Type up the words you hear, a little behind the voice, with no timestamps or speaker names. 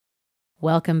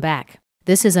Welcome back.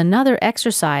 This is another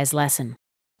exercise lesson.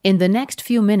 In the next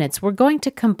few minutes, we're going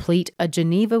to complete a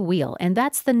Geneva wheel, and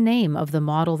that's the name of the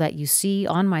model that you see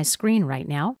on my screen right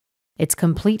now. It's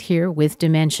complete here with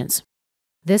dimensions.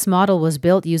 This model was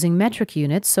built using metric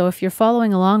units, so if you're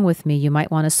following along with me, you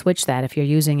might want to switch that if you're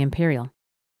using imperial.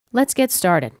 Let's get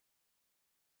started.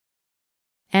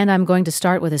 And I'm going to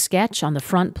start with a sketch on the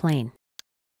front plane.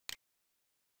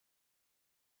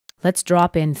 Let's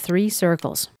drop in 3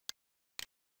 circles.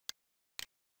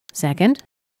 Second,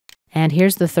 and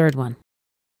here's the third one.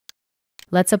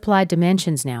 Let's apply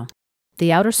dimensions now.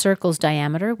 The outer circle's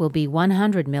diameter will be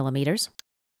 100 millimeters.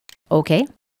 Okay.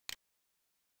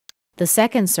 The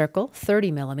second circle,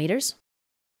 30 millimeters.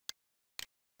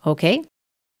 Okay.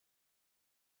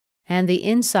 And the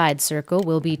inside circle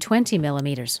will be 20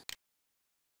 millimeters.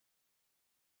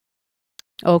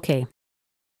 Okay.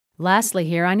 Lastly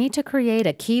here, I need to create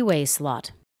a keyway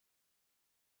slot.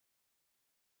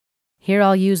 Here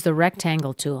I'll use the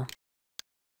rectangle tool.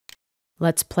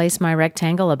 Let's place my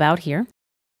rectangle about here.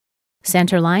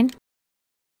 Center line.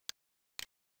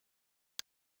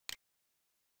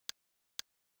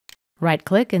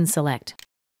 Right-click and select.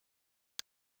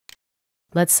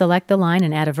 Let's select the line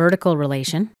and add a vertical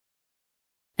relation.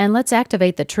 And let's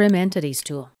activate the Trim Entities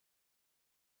tool.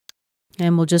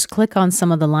 And we'll just click on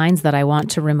some of the lines that I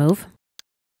want to remove.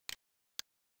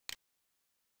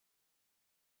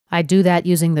 I do that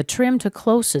using the Trim to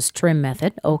Closest trim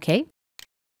method. Okay.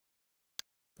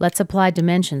 Let's apply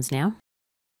dimensions now.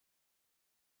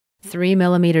 3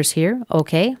 millimeters here.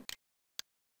 Okay.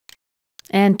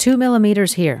 And 2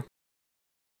 millimeters here.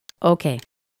 Okay.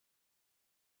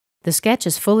 The sketch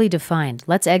is fully defined.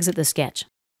 Let's exit the sketch.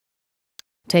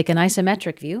 Take an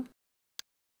isometric view.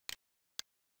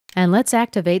 And let's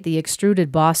activate the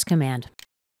Extruded Boss command.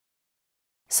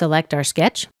 Select our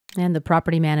sketch, and the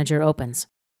Property Manager opens.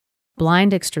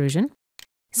 Blind extrusion.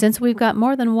 Since we've got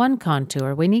more than one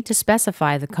contour, we need to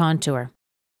specify the contour.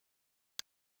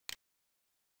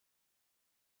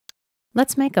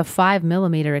 Let's make a 5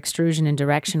 millimeter extrusion in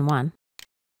direction 1.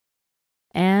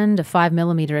 And a 5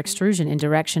 millimeter extrusion in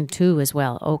direction 2 as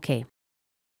well. Okay.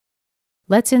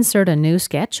 Let's insert a new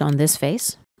sketch on this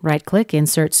face. Right-click,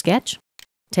 Insert Sketch.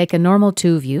 Take a normal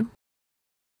 2 view.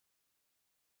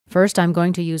 First, I'm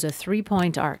going to use a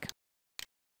 3-point arc.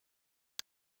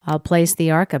 I'll place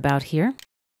the arc about here.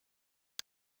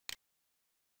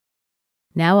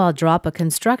 Now I'll drop a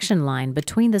construction line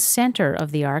between the center of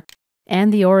the arc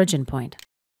and the origin point.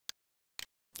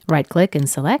 Right-click and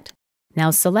select.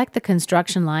 Now select the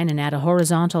construction line and add a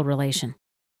horizontal relation.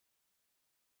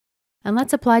 And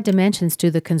let's apply dimensions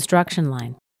to the construction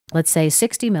line. Let's say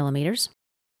 60 millimeters.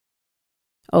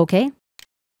 Okay.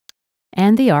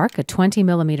 And the arc, a 20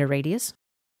 millimeter radius.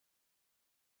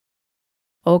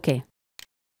 Okay.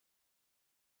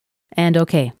 And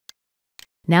okay.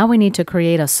 Now we need to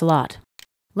create a slot.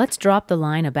 Let's drop the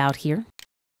line about here.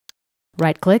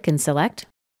 Right-click and select.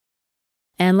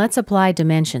 And let's apply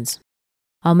dimensions.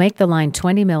 I'll make the line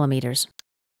 20 millimeters.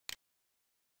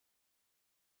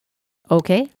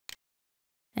 Okay.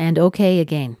 And okay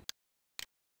again.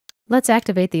 Let's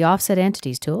activate the Offset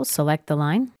Entities tool. Select the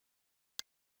line.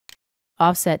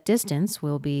 Offset distance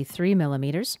will be 3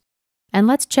 millimeters. And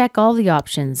let's check all the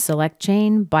options. Select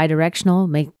chain, bidirectional,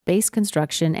 make base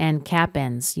construction, and cap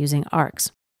ends using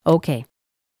arcs. Okay.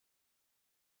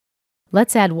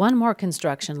 Let's add one more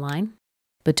construction line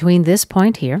between this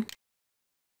point here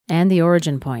and the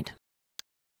origin point.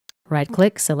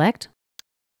 Right-click, select.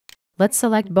 Let's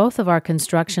select both of our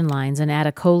construction lines and add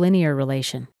a collinear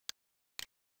relation.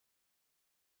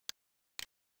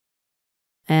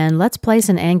 And let's place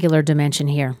an angular dimension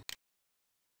here.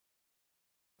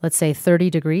 Let's say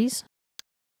 30 degrees.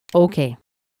 Okay.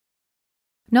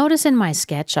 Notice in my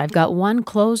sketch I've got one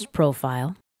closed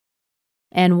profile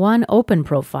and one open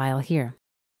profile here.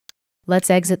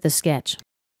 Let's exit the sketch.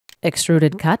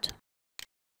 Extruded cut.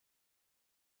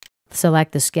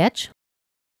 Select the sketch.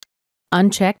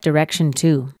 Uncheck direction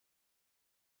 2.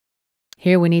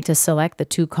 Here we need to select the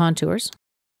 2 contours.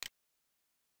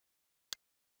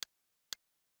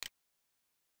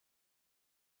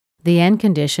 The end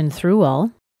condition through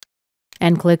all.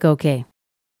 And click OK.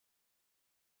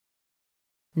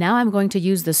 Now I'm going to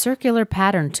use the Circular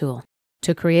Pattern tool.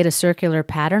 To create a circular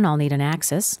pattern, I'll need an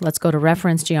axis. Let's go to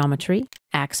Reference Geometry,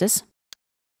 Axis.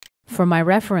 For my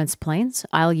reference planes,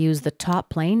 I'll use the top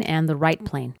plane and the right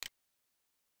plane.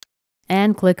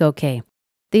 And click OK.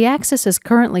 The axis is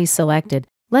currently selected.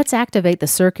 Let's activate the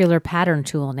Circular Pattern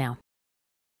tool now.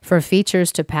 For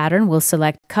Features to Pattern, we'll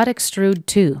select Cut Extrude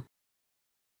to.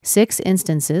 6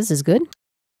 instances is good.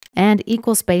 And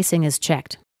equal spacing is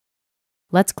checked.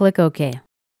 Let's click OK.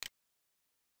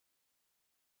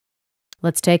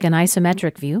 Let's take an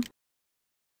isometric view.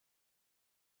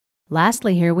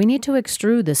 Lastly here, we need to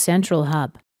extrude the central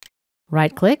hub.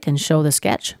 Right-click and show the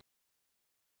sketch.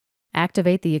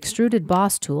 Activate the Extruded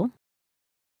Boss tool.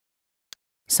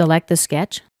 Select the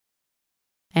sketch.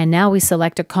 And now we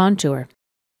select a contour.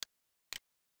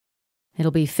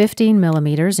 It'll be 15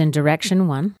 millimeters in direction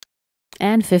 1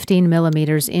 and 15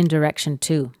 millimeters in direction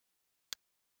 2.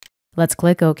 Let's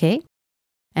click OK.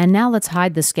 And now let's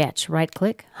hide the sketch.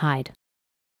 Right-click, Hide.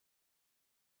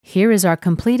 Here is our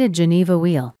completed Geneva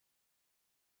wheel.